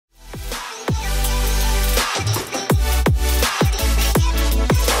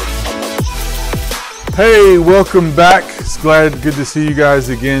Hey, welcome back. It's good to see you guys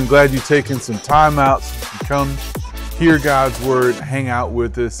again. Glad you've taken some time out to come hear God's word, hang out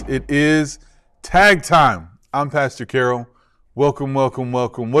with us. It is Tag Time. I'm Pastor Carroll. Welcome.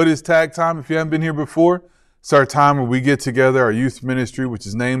 What is Tag Time? If you haven't been here before, it's our time where we get together, our youth ministry, which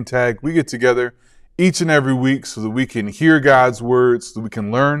is Name Tag. We get together each and every week so that we can hear God's word, so that we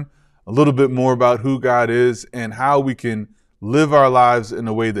can learn a little bit more about who God is and how we can live our lives in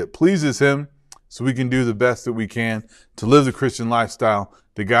a way that pleases Him, so we can do the best that we can to live the Christian lifestyle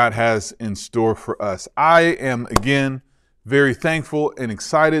that God has in store for us. I am, again, very thankful and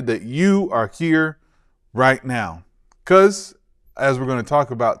excited that you are here right now. Because, as we're going to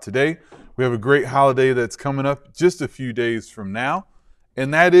talk about today, we have a great holiday that's coming up just a few days from now,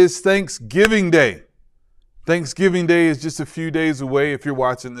 and that is Thanksgiving Day. Thanksgiving Day is just a few days away if you're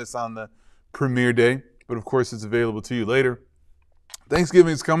watching this on the premiere day, but of course it's available to you later.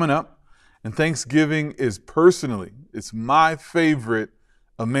 Thanksgiving is coming up. And Thanksgiving is it's my favorite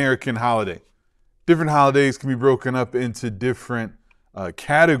American holiday. Different holidays can be broken up into different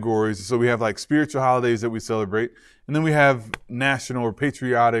categories. So we have like spiritual holidays that we celebrate. And then we have national or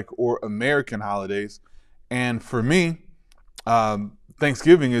patriotic or American holidays. And for me,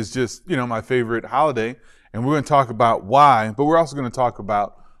 Thanksgiving is just, my favorite holiday. And we're going to talk about why, but we're also going to talk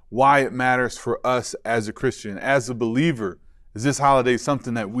about why it matters for us as a Christian, as a believer. Is this holiday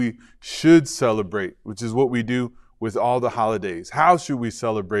something that we should celebrate, which is what we do with all the holidays? How should we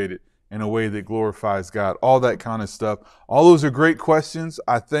celebrate it in a way that glorifies God? All that kind of stuff. All those are great questions.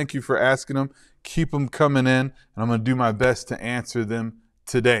 I thank you for asking them. Keep them coming in, and I'm going to do my best to answer them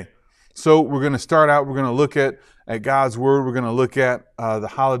today. So we're going to start out. We're going to look at God's Word. We're going to look at the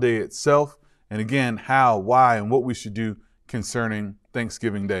holiday itself, and again, how, why, and what we should do concerning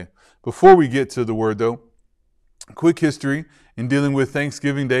Thanksgiving Day. Before we get to the Word, though, quick history in dealing with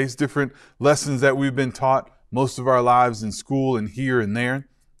Thanksgiving Days, different lessons that we've been taught most of our lives in school and here and there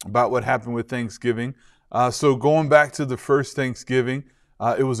about what happened with Thanksgiving. So going back to the first Thanksgiving,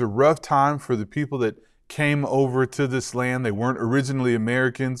 it was a rough time for the people that came over to this land. They weren't originally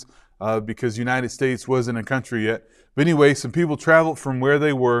Americans because the United States wasn't a country yet. But anyway, some people traveled from where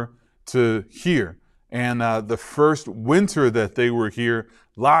they were to here. And the first winter that they were here,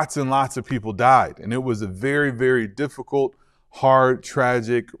 lots and lots of people died. And it was a very, very difficult, hard,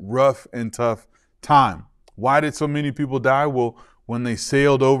 tragic, rough, and tough time. Why did so many people die? Well, when they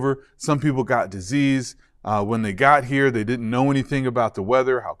sailed over, some people got disease. When they got here, they didn't know anything about the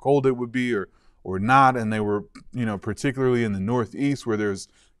weather, how cold it would be or not. And they were, particularly in the Northeast where there's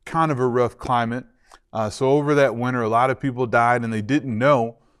kind of a rough climate. So over that winter, a lot of people died and they didn't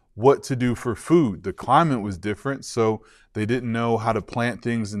know what to do for food. The climate was different, so they didn't know how to plant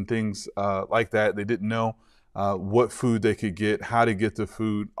things and things like that. They didn't know what food they could get, how to get the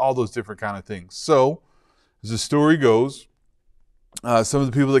food, all those different kind of things. So, as the story goes, some of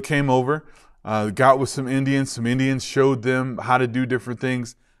the people that came over got with some Indians. Some Indians showed them how to do different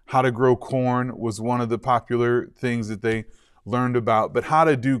things. How to grow corn was one of the popular things that they learned about, but how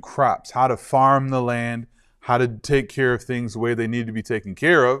to do crops, how to farm the land, how to take care of things the way they need to be taken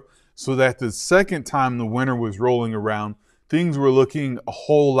care of, so that the second time the winter was rolling around, things were looking a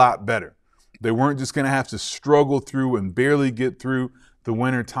whole lot better. They weren't just going to have to struggle through and barely get through the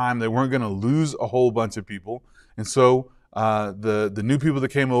winter time. They weren't going to lose a whole bunch of people. And so the new people that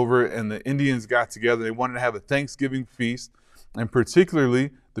came over and the Indians got together, they wanted to have a Thanksgiving feast. And particularly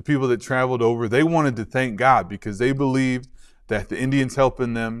the people that traveled over, they wanted to thank God because they believed that the Indians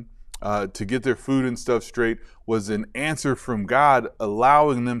helping them to get their food and stuff straight was an answer from God,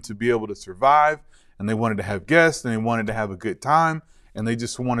 allowing them to be able to survive. And they wanted to have guests and they wanted to have a good time. And they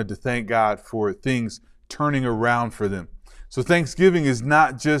just wanted to thank God for things turning around for them. So Thanksgiving is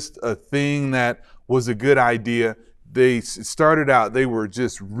not just a thing that was a good idea. They started out, they were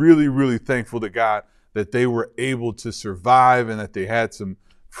just really, really thankful to God that they were able to survive and that they had some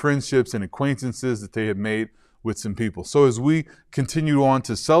friendships and acquaintances that they had made with some people. So as we continue on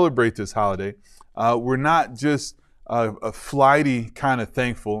to celebrate this holiday, we're not just a flighty kind of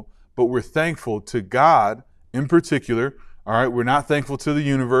thankful, but we're thankful to God in particular. All right, we're not thankful to the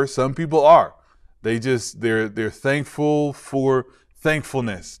universe. Some people are. They're thankful for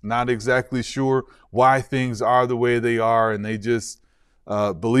thankfulness, not exactly sure why things are the way they are, and they just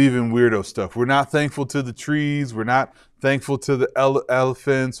believe in weirdo stuff. We're not thankful to the trees. We're not thankful to the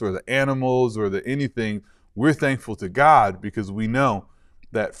elephants or the animals or the anything. We're thankful to God because we know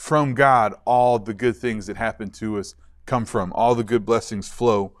that from God, all the good things that happen to us come from. All the good blessings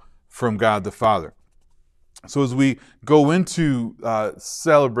flow from God the Father. So as we go into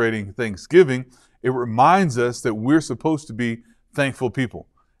celebrating Thanksgiving, it reminds us that we're supposed to be thankful people.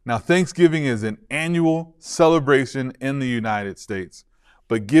 Now, Thanksgiving is an annual celebration in the United States,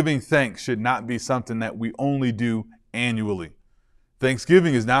 but giving thanks should not be something that we only do annually.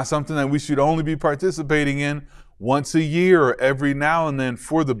 Thanksgiving is not something that we should only be participating in once a year or every now and then.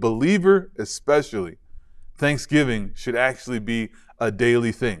 For the believer especially, Thanksgiving should actually be a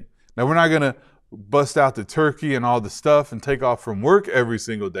daily thing. Now, we're not going to bust out the turkey and all the stuff and take off from work every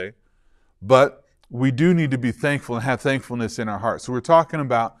single day, but we do need to be thankful and have thankfulness in our hearts. So we're talking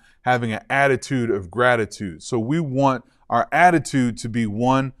about having an attitude of gratitude. So we want our attitude to be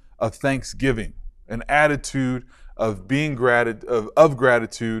one of thanksgiving, an attitude of being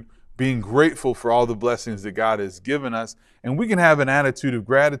gratitude, being grateful for all the blessings that God has given us. And we can have an attitude of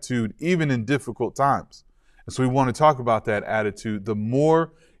gratitude even in difficult times. And so we want to talk about that attitude. The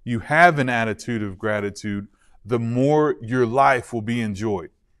more you have an attitude of gratitude, the more your life will be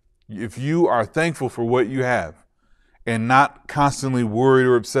enjoyed. If you are thankful for what you have and not constantly worried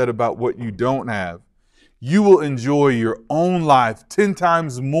or upset about what you don't have, you will enjoy your own life 10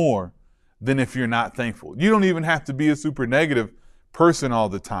 times more than if you're not thankful. You don't even have to be a super negative person all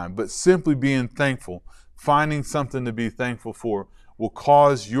the time, but simply being thankful, finding something to be thankful for, will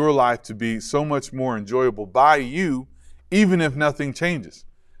cause your life to be so much more enjoyable by you, even if nothing changes.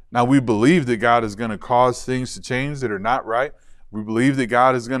 Now, we believe that God is going to cause things to change that are not right. We believe that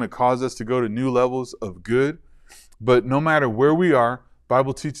God is going to cause us to go to new levels of good. But no matter where we are, the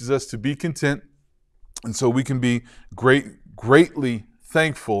Bible teaches us to be content. And so we can be greatly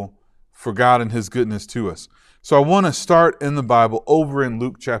thankful for God and his goodness to us. So I want to start in the Bible over in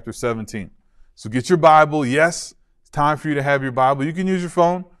Luke chapter 17. So get your Bible. Yes, it's time for you to have your Bible. You can use your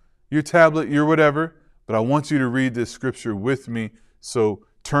phone, your tablet, your whatever, but I want you to read this scripture with me. So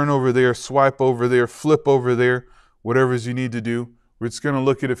turn over there, swipe over there, flip over there, whatever you need to do. We're just going to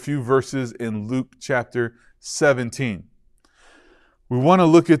look at a few verses in Luke chapter 17. We want to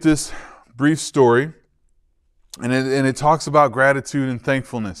look at this brief story, and it talks about gratitude and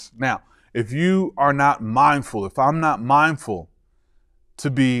thankfulness. Now, if you are not mindful, if I'm not mindful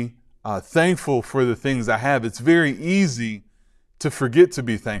to be thankful for the things I have, it's very easy to forget to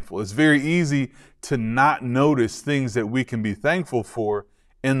be thankful. It's very easy to not notice things that we can be thankful for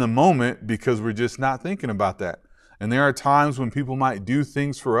in the moment because we're just not thinking about that. And there are times when people might do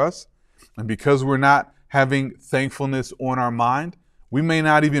things for us, and because we're not having thankfulness on our mind, we may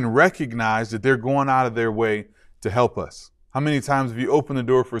not even recognize that they're going out of their way to help us. How many times have you opened the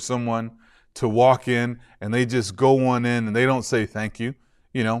door for someone to walk in and they just go on in and they don't say thank you?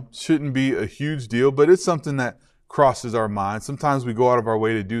 You know, shouldn't be a huge deal, but it's something that crosses our mind. Sometimes we go out of our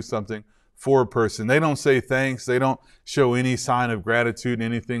way to do something for a person. They don't say thanks. They don't show any sign of gratitude,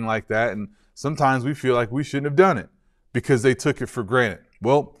 anything like that. And sometimes we feel like we shouldn't have done it because they took it for granted.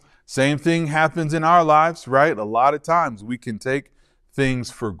 Well, same thing happens in our lives, right? A lot of times we can take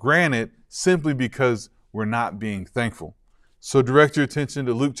things for granted simply because we're not being thankful. So direct your attention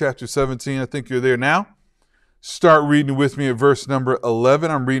to Luke chapter 17. I think you're there now. Start reading with me at verse number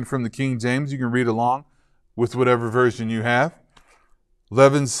 11. I'm reading from the King James. You can read along with whatever version you have.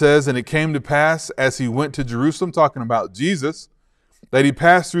 11 says, "And it came to pass as he went to Jerusalem," talking about Jesus, "that he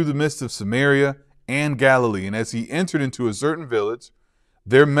passed through the midst of Samaria and Galilee. And as he entered into a certain village,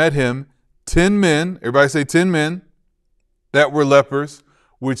 there met him 10 men," everybody say 10 men, "that were lepers,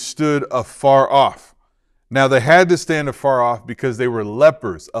 which stood afar off." Now they had to stand afar off because they were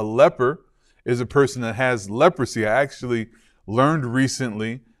lepers. A leper is a person that has leprosy. I actually learned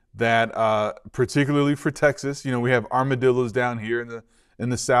recently that particularly for Texas, you know, we have armadillos down here in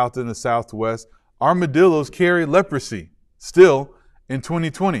the South and the Southwest. Armadillos carry leprosy still in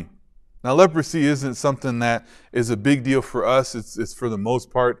 2020. Now, leprosy isn't something that is a big deal for us. It's for the most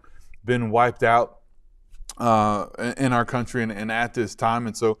part been wiped out in our country and at this time.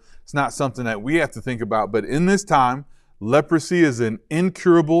 And so it's not something that we have to think about. But in this time, leprosy is an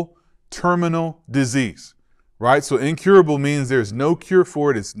incurable terminal disease, right? So incurable means there's no cure for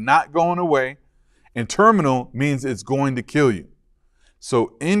it. It's not going away. And terminal means it's going to kill you.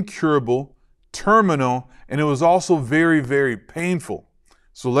 So incurable, terminal, and it was also very, very painful.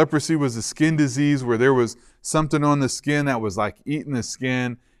 So leprosy was a skin disease where there was something on the skin that was like eating the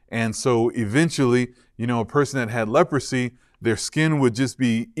skin. And so eventually, you know, a person that had leprosy, their skin would just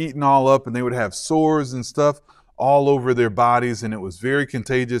be eaten all up and they would have sores and stuff all over their bodies. And it was very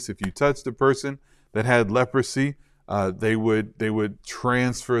contagious. If you touched a person that had leprosy, they would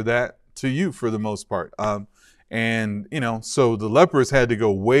transfer that to you for the most part. And, you know, so the lepers had to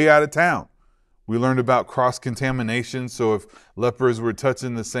go way out of town. We learned about cross-contamination. So if lepers were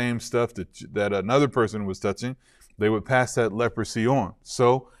touching the same stuff that another person was touching, they would pass that leprosy on.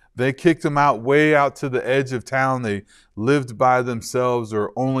 So They kicked them out way out to the edge of town. They lived by themselves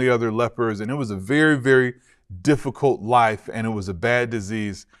or only other lepers. And it was a very, very difficult life, and it was a bad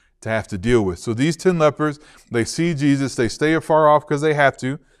disease to have to deal with. So these 10 lepers, they see Jesus. They stay afar off because they have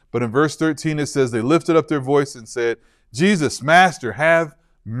to. But in verse 13, it says they lifted up their voice and said, Jesus, Master, have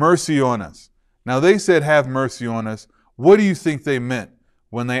mercy on us. Now they said, have mercy on us. What do you think they meant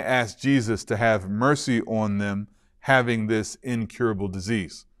when they asked Jesus to have mercy on them having this incurable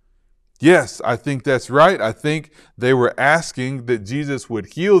disease? Yes, I think that's right. I think they were asking that Jesus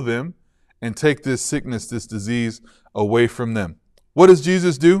would heal them and take this sickness, this disease away from them. What does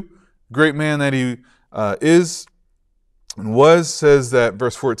Jesus do? Great man that he is and was, says that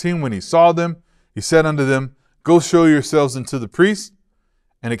verse 14, when he saw them, he said unto them, go show yourselves unto the priest.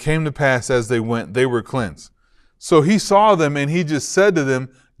 And it came to pass as they went, they were cleansed. So he saw them and he just said to them,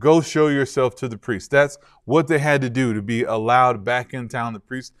 go show yourself to the priest. That's what they had to do to be allowed back in town. The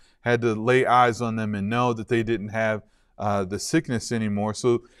priest had to lay eyes on them and know that they didn't have the sickness anymore.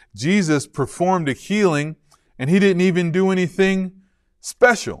 So Jesus performed a healing, and he didn't even do anything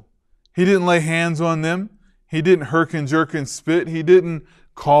special. He didn't lay hands on them. He didn't herk and jerk and spit. He didn't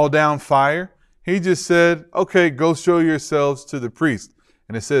call down fire. He just said, okay, go show yourselves to the priest.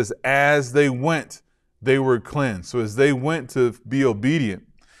 And it says, as they went, they were cleansed. So as they went to be obedient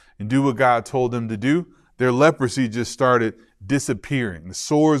and do what God told them to do, their leprosy just started disappearing. The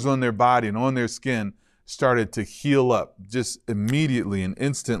sores on their body and on their skin started to heal up just immediately and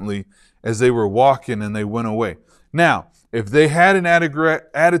instantly as they were walking and they went away. Now, if they had an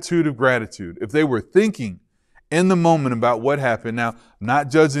attitude of gratitude, if they were thinking in the moment about what happened, now, I'm not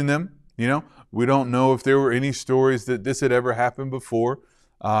judging them, we don't know if there were any stories that this had ever happened before,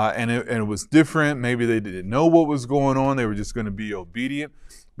 and it was different. Maybe they didn't know what was going on. They were just going to be obedient.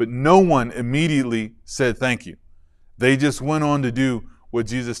 But no one immediately said thank you. They just went on to do what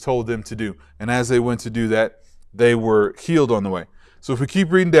Jesus told them to do. And as they went to do that, they were healed on the way. So if we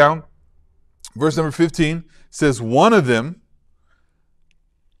keep reading down, verse number 15 says, one of them,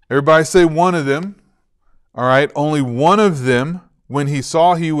 everybody say one of them. All right, only one of them, when he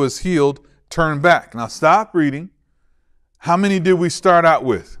saw he was healed, turned back. Now stop reading. How many did we start out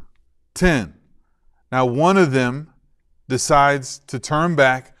with? 10. Now one of them decides to turn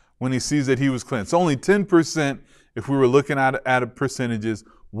back when he sees that he was cleansed. So only 10%, if we were looking at percentages,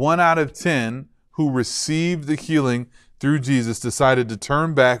 1 out of 10 who received the healing through Jesus decided to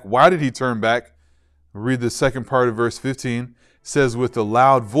turn back. Why did he turn back? Read the second part of verse 15. It says, with a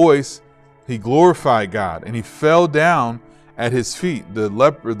loud voice, he glorified God, and he fell down at his feet.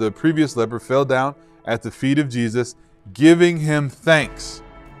 The previous leper fell down at the feet of Jesus, giving him thanks.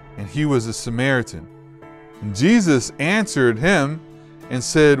 And he was a Samaritan. And Jesus answered him and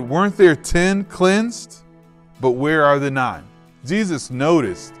said, weren't there 10 cleansed? But where are the 9? Jesus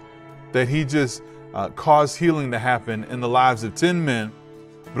noticed that he just caused healing to happen in the lives of 10 men,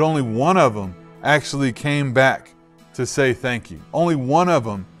 but only one of them actually came back to say thank you. Only one of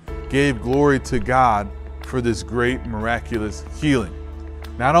them gave glory to God for this great miraculous healing.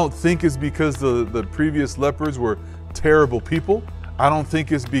 Now, I don't think it's because the previous lepers were terrible people. I don't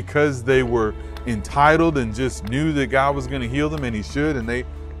think it's because they were entitled and just knew that God was going to heal them and he should, and they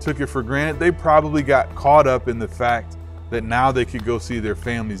took it for granted. They probably got caught up in the fact that now they could go see their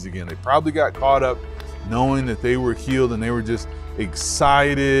families again. They probably got caught up knowing that they were healed, and they were just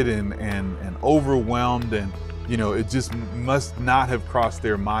excited and overwhelmed, and it just must not have crossed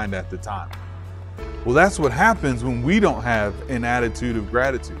their mind at the time. Well, that's what happens when we don't have an attitude of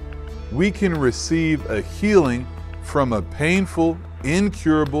gratitude. We can receive a healing from a painful,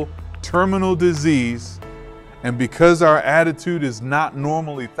 incurable, terminal disease, and because our attitude is not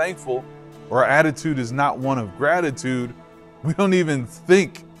normally thankful, or our attitude is not one of gratitude, we don't even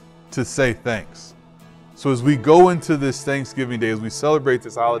think to say thanks. So as we go into this Thanksgiving Day, as we celebrate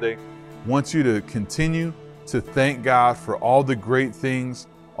this holiday, I want you to continue to thank God for all the great things,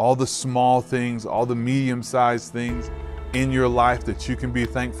 all the small things, all the medium-sized things in your life that you can be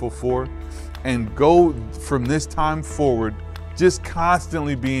thankful for, and go from this time forward just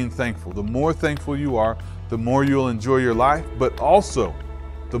constantly being thankful. The more thankful you are, the more you'll enjoy your life, but also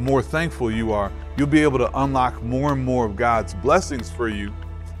the more thankful you are, you'll be able to unlock more and more of God's blessings for you,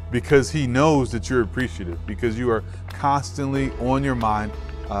 because he knows that you're appreciative, because you are constantly on your mind.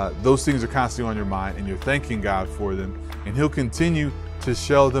 Those things are constantly on your mind, and you're thanking God for them, and he'll continue to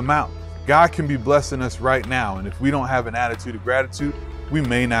shell them out. God can be blessing us right now, and if we don't have an attitude of gratitude, we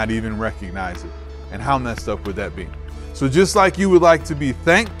may not even recognize it. And how messed up would that be? So just like you would like to be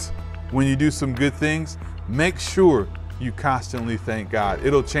thanked when you do some good things, make sure you constantly thank God.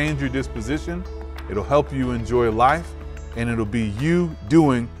 It'll change your disposition, it'll help you enjoy life, and it'll be you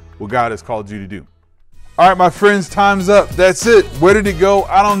doing what God has called you to do. All right, my friends, time's up. That's it. Where did it go?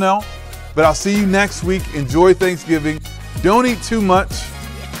 I don't know. But I'll see you next week. Enjoy Thanksgiving. Don't eat too much.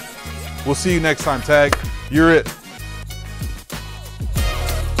 We'll see you next time. Tag, you're it.